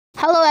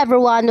Hello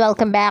everyone,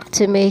 welcome back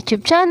to my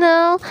YouTube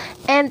channel.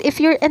 And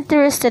if you're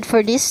interested for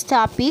this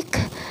topic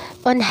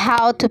on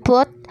how to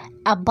put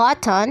a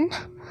button,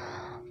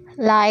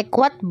 like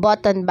what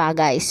button ba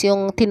guys,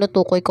 yung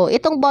tinutukoy ko.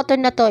 Itong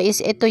button na to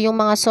is ito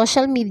yung mga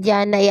social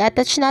media na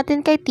i-attach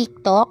natin kay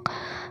TikTok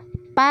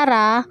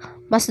para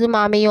mas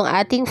dumami yung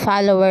ating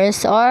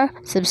followers or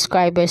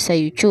subscribers sa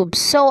YouTube.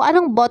 So,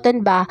 anong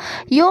button ba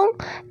yung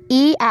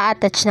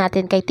i-attach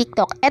natin kay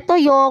TikTok? Ito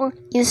yung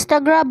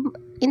Instagram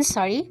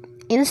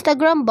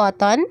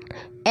button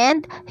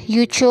and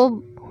YouTube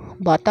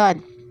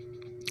button.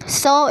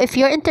 So, if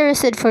you're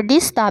interested for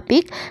this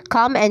topic,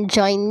 come and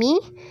join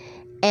me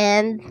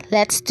and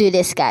let's do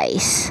this,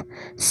 guys.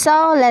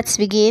 So, let's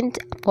begin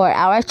for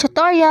our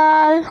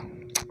tutorial.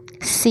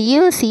 See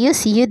you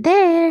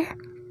there.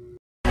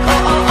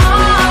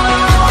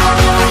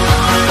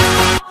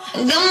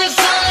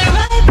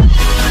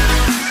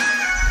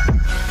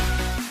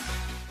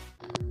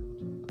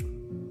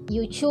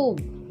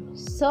 YouTube.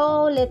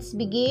 So, let's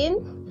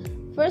begin.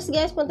 First,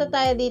 guys, punta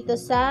tayo dito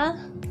sa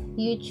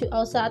YouTube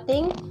o sa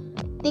ating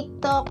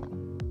TikTok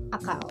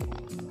account.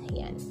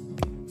 Ayan.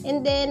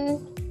 And then,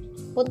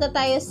 punta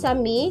tayo sa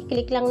Me.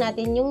 Click lang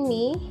natin yung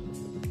Me.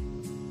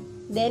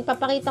 Then,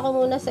 papakita ko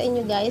muna sa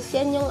inyo, guys.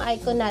 Yan yung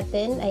icon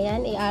natin.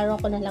 Ayan, i-arrow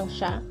ko na lang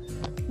siya.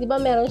 Di ba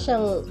meron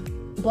siyang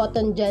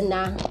button dyan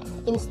na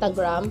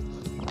Instagram?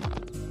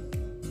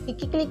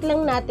 I-click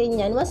lang natin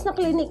yan. Once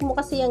na-click mo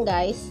kasi yan,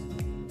 guys,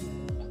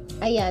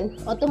 ayan,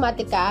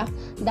 automatic ka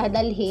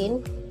dadalhin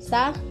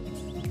sa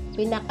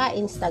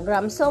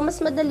pinaka-Instagram. So,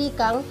 mas madali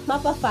kang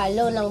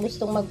mapa-follow ng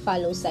gustong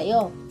mag-follow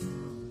sa'yo.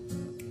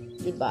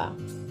 Diba?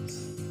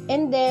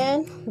 And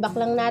then, back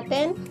lang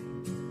natin.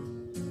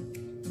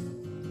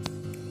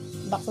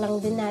 Back lang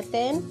din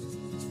natin.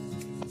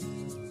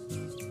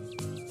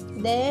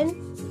 Then,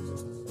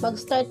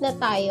 mag-start na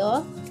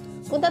tayo.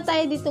 Punta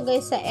tayo dito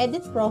guys sa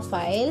Edit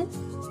Profile.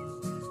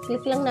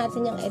 Click lang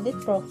natin yung Edit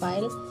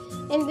Profile.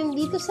 And then,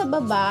 dito sa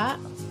baba,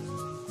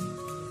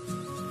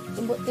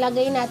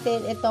 lagay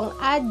natin itong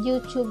Add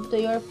YouTube to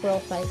your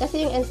profile.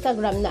 Kasi yung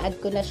Instagram, na-add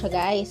ko na siya,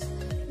 guys.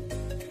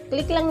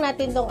 Click lang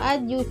natin itong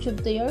Add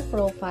YouTube to your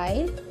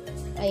profile.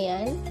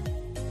 Ayan.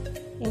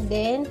 And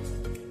then,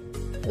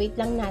 wait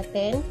lang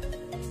natin.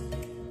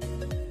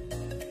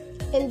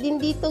 And then,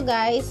 dito,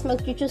 guys,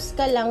 mag-choose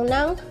ka lang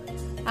ng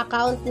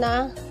account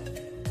na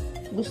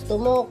gusto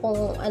mo.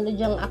 Kung ano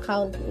dyang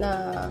account na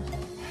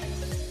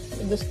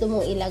gusto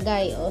mong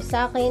ilagay. O,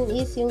 sa akin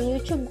is yung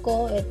YouTube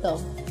ko, ito.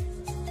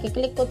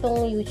 Kiklik ko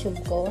tong YouTube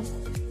ko.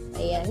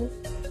 Ayan.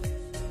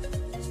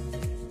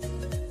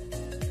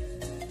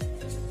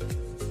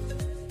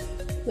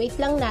 Wait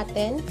lang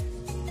natin.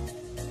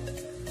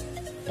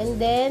 And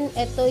then,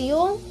 ito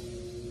yung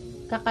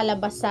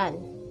kakalabasan.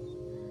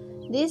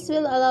 This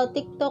will allow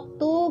TikTok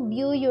to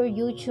view your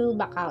YouTube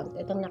account.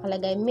 Itong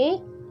nakalagay,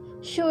 make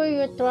sure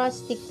you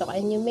trust TikTok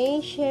and you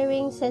may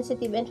sharing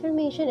sensitive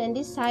information in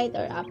this site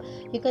or app.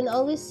 You can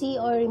always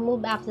see or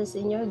remove access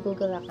in your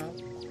Google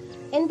account.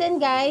 And then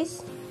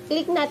guys,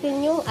 click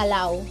natin yung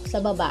allow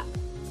sa baba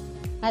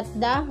at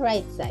the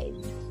right side.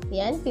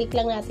 Yan, click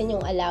lang natin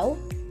yung allow.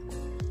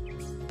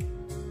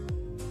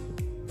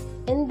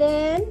 And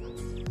then,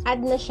 add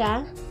na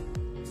siya.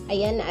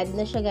 Ayan, na-add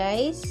na siya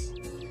guys.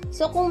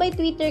 So, kung may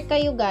Twitter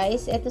kayo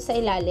guys, eto sa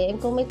ilalim,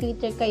 kung may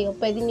Twitter kayo,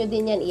 pwede nyo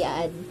din yan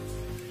i-add.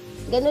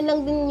 Ganun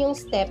lang din yung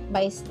step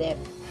by step.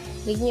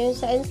 Click nyo yung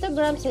sa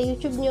Instagram, sa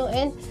YouTube nyo,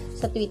 and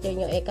sa Twitter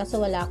nyo.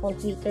 Kaso wala akong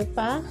Twitter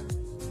pa.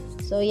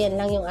 So, yan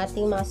lang yung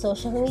ating mga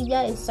social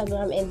media,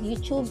 Instagram and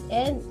YouTube,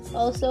 and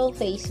also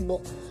Facebook.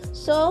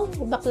 So,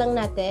 back lang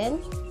natin.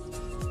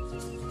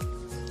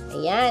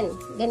 Ayan.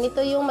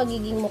 Ganito yung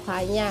magiging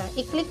mukha niya.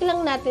 I-click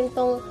lang natin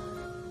tong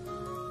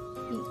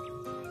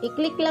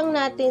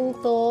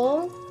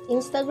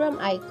Instagram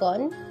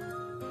icon.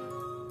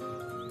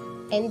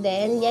 And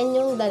then, yan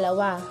yung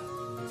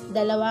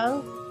dalawang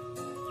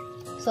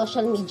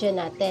social media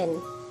natin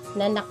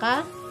na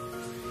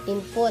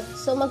naka-input.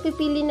 So,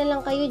 magpipili na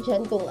lang kayo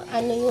dyan kung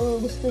ano yung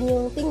gusto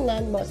nyong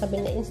tingnan.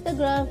 Sabi na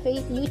Instagram,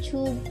 Facebook,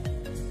 YouTube.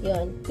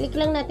 Yun. Click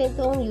lang natin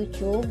itong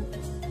YouTube.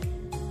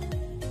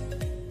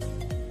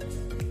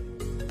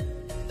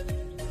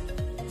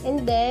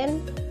 And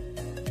then,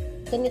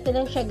 ganito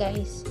lang siya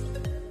guys.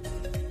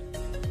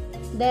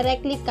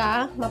 Directly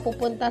ka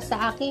mapupunta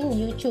sa aking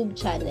YouTube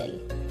channel.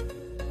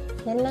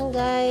 Yan lang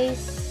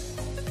guys.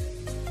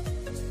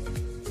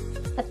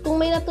 At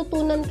kung may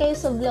natutunan kayo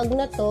sa vlog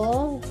na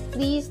to,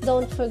 please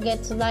don't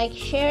forget to like,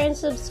 share, and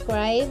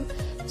subscribe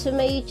to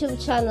my YouTube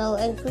channel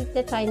and click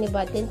the tiny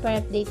button para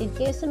updated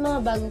kayo sa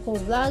mga bago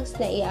kong vlogs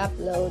na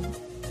i-upload.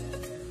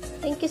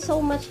 Thank you so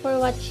much for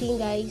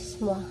watching guys.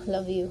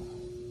 Love you.